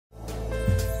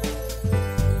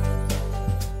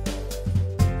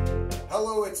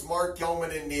it's Mark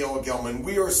Gellman and Neil Gellman.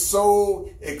 We are so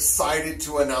excited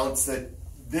to announce that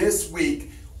this week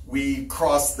we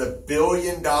crossed the $1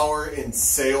 billion in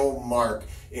sale mark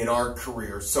in our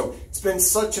career. So it's been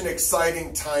such an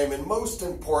exciting time, and most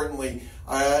importantly,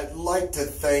 I'd like to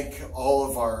thank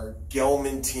all of our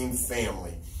Gellman Team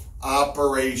family,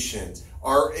 operations,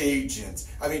 our agents.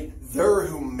 I mean, they're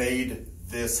who made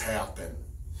this happen.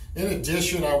 In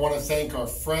addition, I want to thank our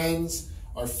friends,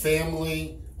 our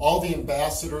family, all the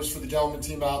ambassadors for the Gellman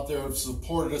Team out there who have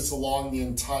supported us along the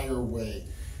entire way.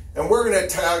 And we're going to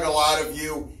tag a lot of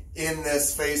you in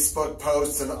this Facebook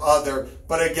post and other,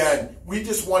 but again, we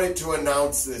just wanted to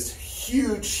announce this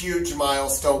huge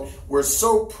milestone. We're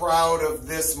so proud of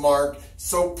this mark,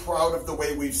 so proud of the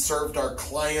way we've served our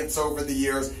clients over the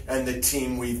years and the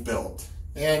team we've built.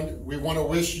 And we want to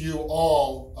wish you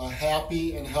all a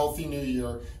happy and healthy new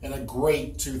year and a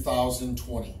great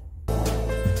 2020.